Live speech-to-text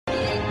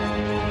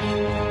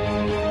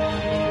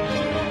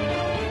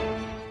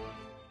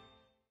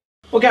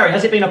Well, Gary,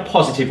 has it been a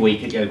positive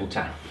week at Yeovil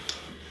Town?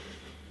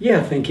 Yeah,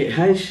 I think it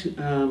has.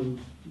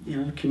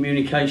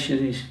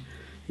 Communication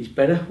is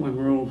better when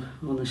we're all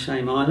on the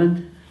same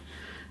island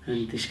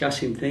and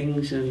discussing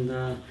things,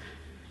 and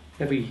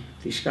every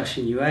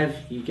discussion you have,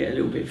 you get a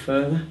little bit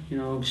further.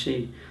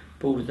 Obviously,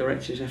 board of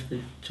directors have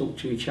to talk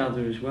to each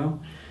other as well.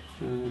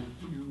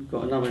 We've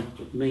got another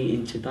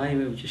meeting today.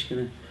 We're just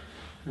going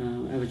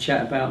to have a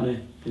chat about the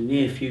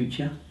near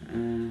future.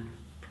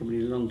 Probably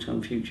the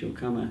long-term future will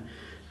come at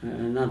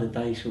another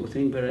day, sort of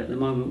thing. But at the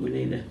moment, we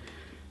need to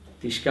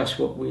discuss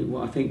what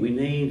I think we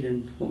need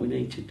and what we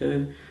need to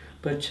do.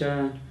 But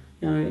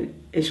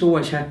it's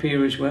always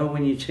happier as well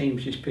when your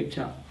team's just picked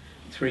up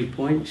 3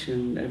 points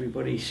and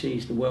everybody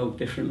sees the world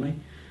differently.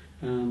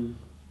 And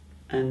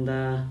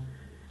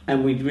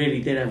we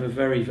really did have a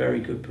very,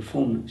 very good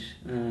performance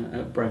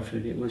at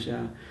Bradford. It was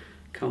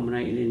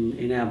culminated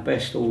in our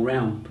best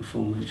all-round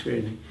performance,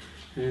 really.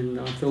 And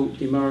I thought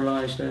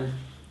demoralised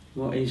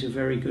what is a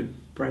very good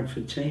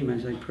Bradford team,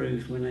 as they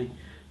proved when they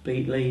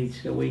beat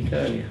Leeds a week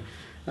earlier.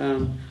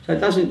 So it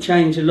doesn't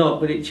change a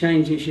lot, but it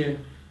changes you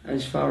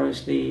as far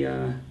as the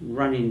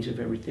run-ins of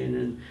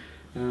everything.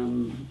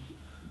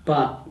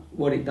 But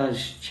what it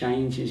does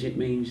change is it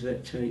means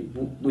that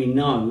we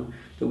know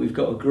that we've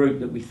got a group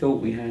that we thought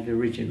we had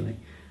originally,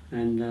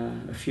 and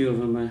a few of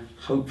them are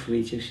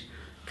hopefully just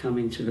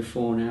coming to the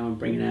fore now and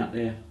bringing out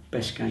their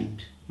best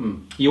games.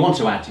 You want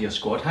to add to your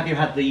squad. Have you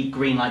had the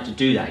green light to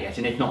do that yet?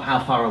 And if not, how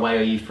far away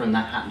are you from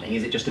that happening?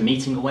 Is it just a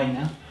meeting away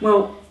now?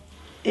 Well,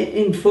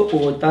 in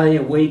football, a day,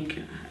 a week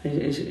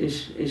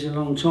is a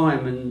long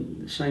time,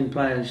 and the same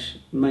players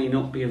may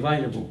not be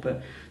available.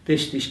 But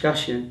this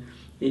discussion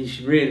is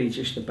really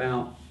just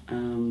about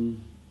who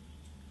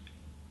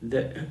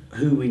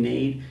we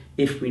need,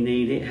 if we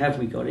need it, have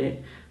we got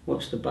it,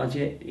 what's the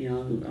budget.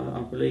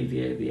 I believe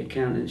the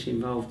accountant's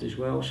involved as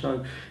well,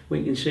 so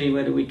we can see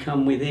whether we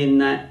come within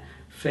that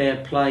fair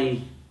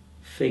play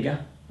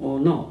figure or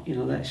not.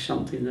 That's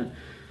something that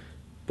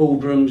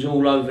boardrooms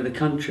all over the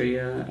country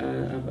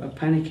are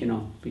panicking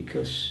on,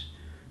 because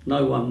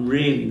no one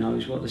really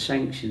knows what the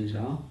sanctions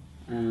are.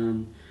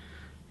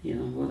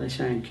 What they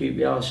say in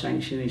QPR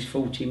sanction is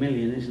 40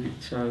 million, isn't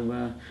it?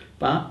 So,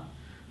 but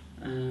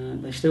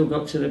they still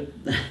got to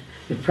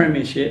the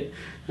Premiership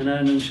and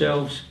earned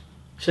themselves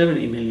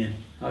 70 million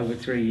over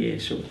 3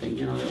 years, sort of thing.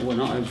 Well,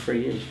 not over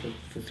 3 years,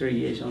 for 3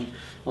 years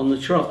on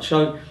the trot.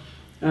 So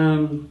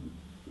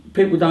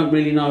people don't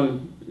really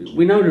know.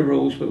 We know the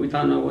rules, but we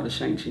don't know what the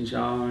sanctions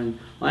are. And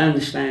I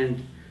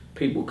understand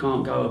people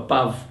can't go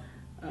above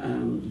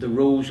the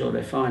rules or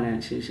their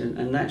finances,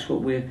 and that's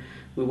what we're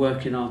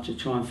working hard to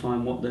try and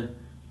find what the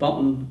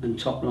bottom and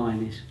top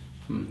line is.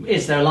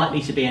 Is there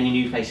likely to be any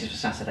new faces for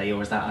Saturday,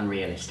 or is that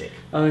unrealistic?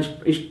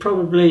 It's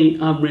probably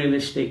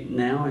unrealistic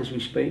now as we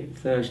speak,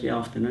 Thursday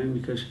afternoon,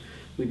 because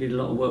we did a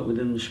lot of work with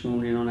them this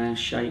morning on our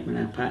shape and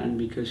our pattern,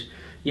 because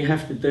you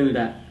have to do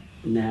that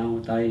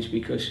nowadays,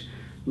 because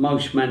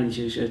most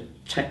managers are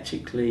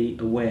tactically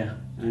aware,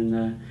 and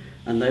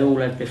they all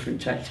have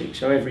different tactics.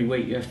 So every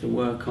week you have to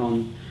work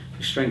on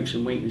the strengths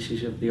and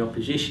weaknesses of the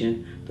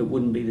opposition that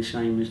wouldn't be the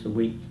same as the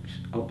week's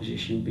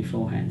opposition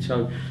beforehand.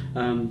 So,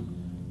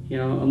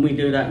 and we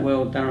do that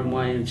well. Darren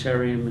Way and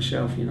Terry and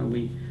myself,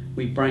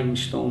 we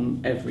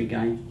brainstorm every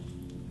game,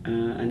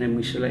 and then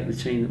we select the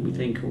team that we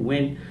think will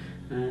win,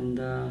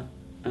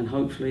 and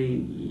hopefully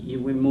you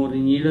win more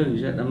than you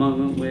lose. At the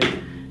moment,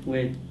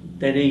 we're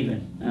dead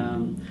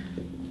even.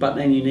 But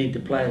then you need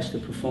the players to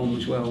perform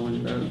as well,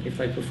 and if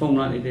they perform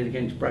like they did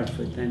against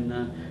Bradford,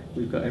 then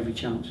we've got every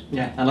chance.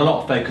 Yeah, and a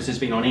lot of focus has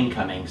been on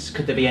incomings.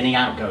 Could there be any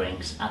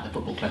outgoings at the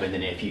football club in the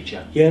near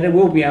future? Yeah, there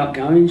will be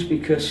outgoings,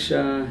 because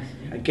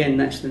again,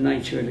 that's the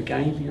nature of the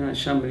game. If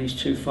somebody's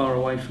too far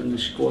away from the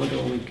squad,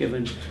 or we've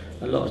given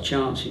a lot of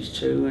chances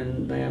to,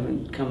 and they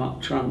haven't come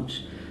up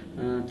trumps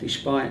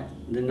despite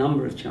the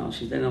number of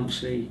chances, then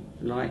obviously,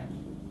 like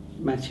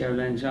Matteo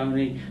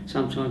Lanzoni,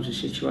 sometimes the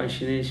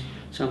situation is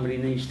somebody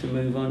needs to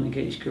move on to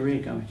get his career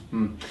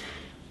going.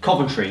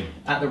 Coventry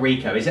at the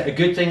Ricoh. Is it a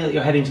good thing that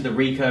you're heading to the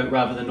Ricoh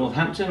rather than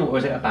Northampton, or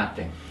is it a bad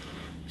thing?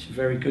 It's a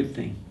very good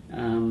thing.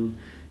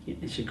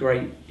 It's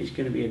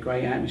going to be a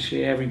great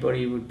atmosphere.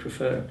 Everybody would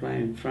prefer to play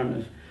in front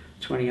of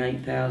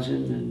 28,000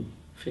 and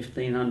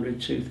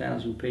 1,500,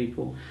 2,000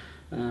 people.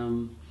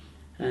 And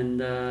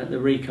the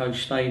Ricoh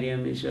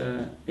Stadium is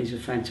a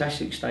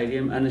fantastic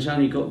stadium, and it's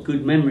only got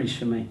good memories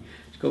for me.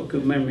 It's got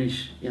good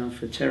memories,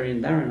 for Terry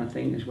and Darren, I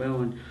think, as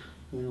well. And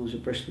when I was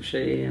at Bristol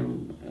City,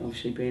 and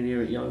obviously being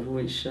here at Yeovil,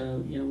 it's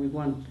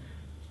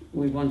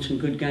we've won some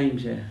good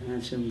games there, and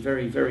had some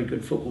very, very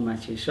good football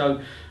matches.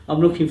 So I'm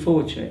looking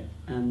forward to it,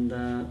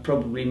 and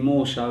probably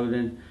more so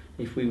than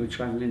if we were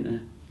travelling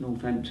to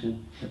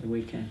Northampton at the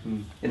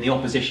weekend. In the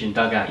opposition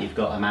dugout, you've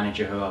got a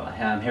manager who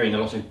I'm hearing a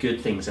lot of good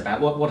things about.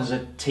 What is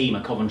a team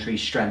of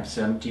Coventry's strengths?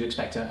 Do you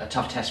expect a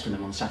tough test from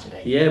them on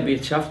Saturday? Yeah, it'll be a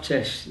tough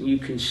test. You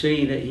can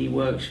see that he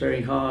works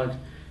very hard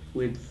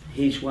with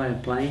his way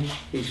of playing,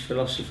 his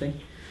philosophy,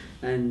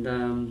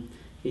 and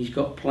he's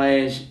got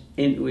players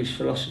into his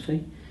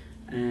philosophy,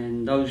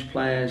 and those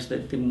players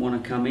that didn't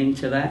want to come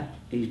into that,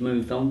 he's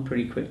moved on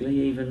pretty quickly,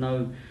 even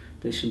though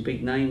there's some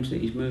big names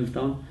that he's moved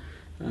on.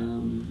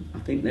 I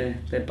think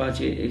their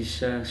budget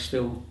is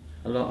still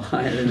a lot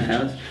higher than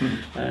ours,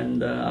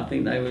 and I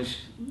think they was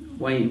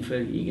waiting for,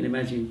 you can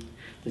imagine,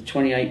 the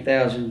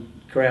 28,000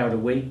 crowd a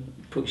week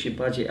puts your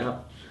budget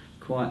up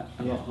quite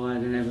a lot higher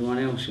than everyone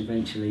else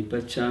eventually.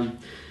 But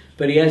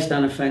he has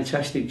done a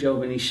fantastic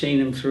job, and he's seen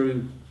them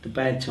through the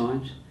bad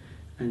times.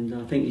 And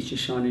I think he's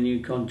just signed a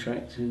new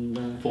contract.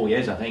 And 4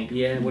 years, I think.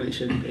 Yeah, well, it's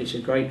a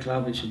great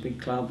club. It's a big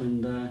club,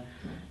 and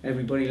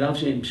everybody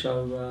loves him.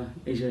 So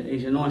he's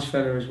a nice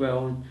fella as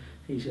well, and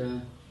he's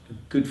a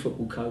good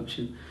football coach.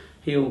 And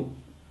he'll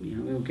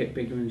get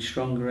bigger and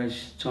stronger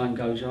as time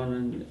goes on,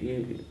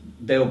 and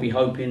they'll be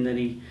hoping that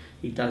he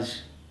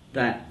does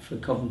that for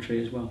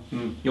Coventry as well.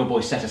 Your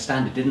boys set a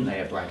standard, didn't they,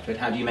 at Bradford?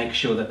 How do you make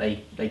sure that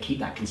they keep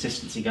that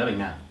consistency going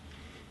now?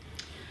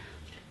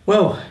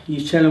 Well,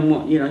 you tell them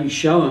what, you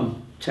show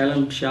them, show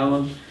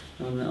them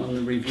on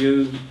the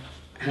review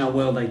how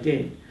well they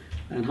did,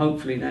 and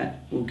hopefully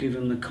that will give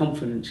them the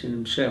confidence in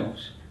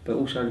themselves, but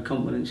also the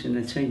confidence in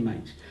their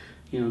teammates.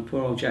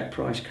 Poor old Jack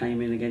Price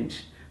came in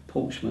against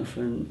Portsmouth,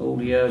 and all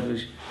he heard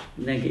was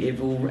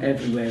negative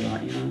everywhere,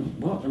 like,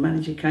 what, the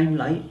manager came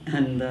late,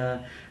 and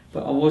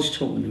but I was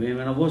talking to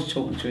him, and I was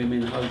talking to him in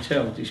the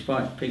hotel,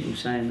 despite people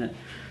saying that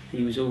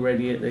he was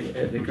already at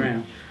the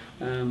ground.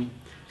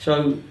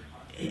 So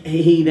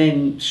he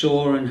then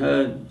saw and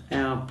heard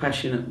how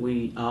passionate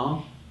we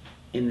are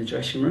in the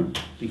dressing room,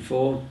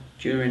 before,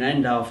 during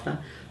and after,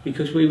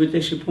 because we were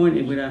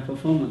disappointed with our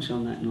performance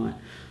on that night.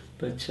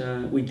 But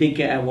we did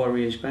get our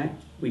Warriors back.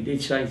 We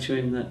did say to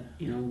him that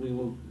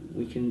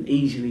we can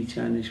easily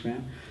turn this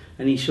round,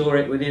 and he saw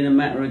it within a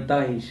matter of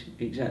days,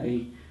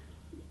 exactly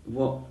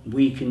what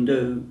we can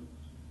do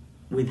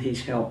with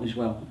his help as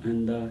well.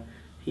 And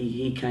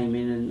he came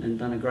in and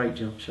done a great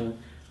job. So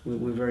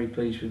we're very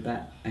pleased with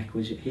that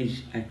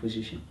his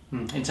acquisition.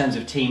 In terms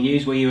of team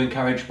news, were you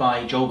encouraged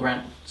by Joel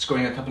Grant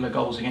scoring a couple of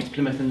goals against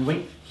Plymouth in the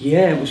week?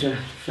 Yeah, it was a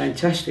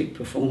fantastic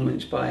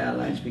performance by our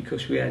lads,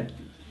 because we had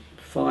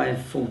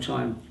 5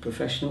 full-time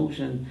professionals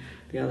and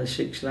the other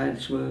 6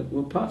 lads were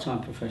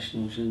part-time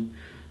professionals, and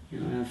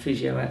our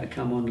physio had to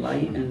come on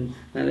late. And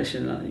now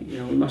listen,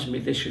 we mustn't be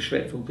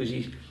disrespectful, because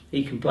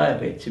he can play a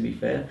bit, to be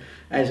fair,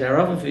 as our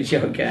other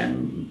physio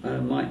can,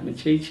 Mike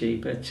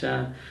Machichi. But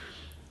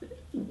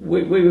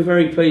we were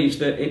very pleased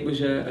that it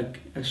was a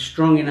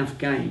strong enough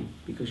game,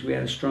 because we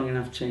had a strong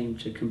enough team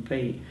to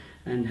compete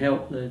and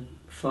help the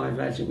 5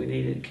 lads that we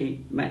needed to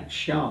keep match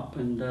sharp,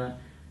 and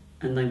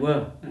they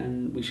were.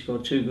 And we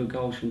scored 2 good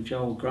goals from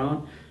Joel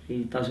Grant.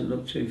 He doesn't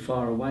look too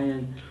far away,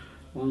 and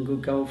 1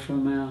 good goal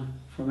from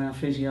our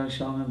physio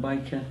Simon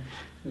Baker.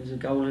 It was a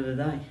goal of the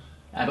day.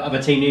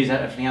 Other team news,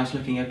 everything else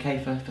looking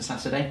okay for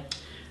Saturday?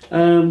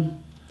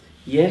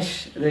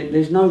 Yes,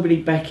 there's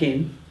nobody back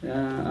in.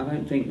 I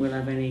don't think we'll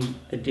have any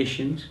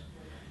additions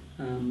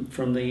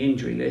from the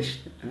injury list.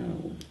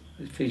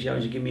 The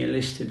physios will give me a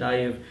list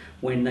today of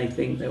when they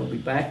think they'll be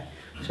back.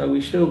 So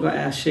we've still got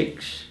our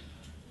 6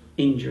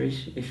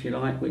 injuries, if you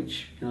like,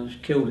 which has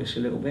killed us a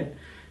little bit.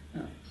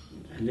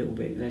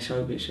 Let's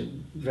hope it's a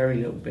very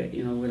little bit.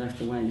 We'll have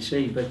to wait and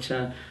see. But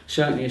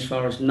certainly, as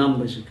far as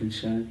numbers are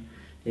concerned,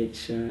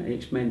 it's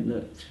meant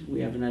that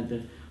we haven't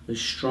had the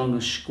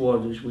strongest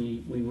squad as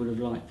we would have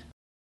liked.